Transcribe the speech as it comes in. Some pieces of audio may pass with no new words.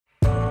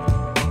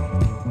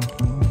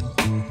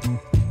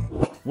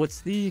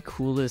What's the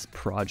coolest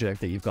project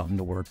that you've gotten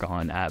to work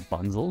on at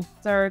Bunzl?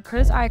 So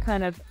because I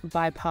kind of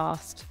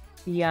bypassed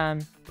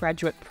the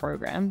graduate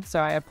program, so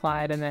I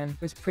applied and then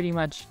was pretty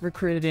much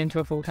recruited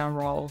into a full-time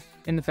role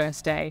in the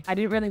first day. I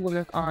didn't really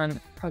work on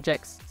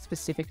projects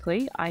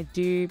specifically. I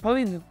do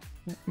probably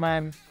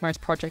my most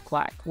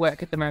project-like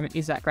work at the moment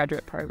is that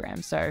graduate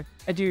program. So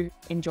I do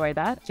enjoy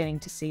that, getting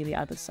to see the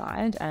other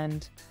side.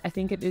 And I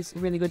think it is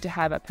really good to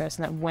have a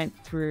person that went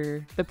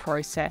through the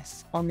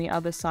process on the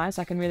other side,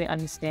 so I can really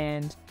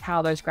understand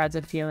how those grads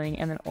are feeling,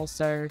 and then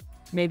also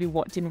maybe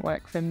what didn't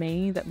work for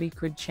me that we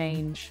could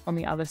change on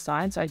the other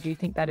side. So I do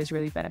think that is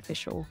really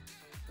beneficial.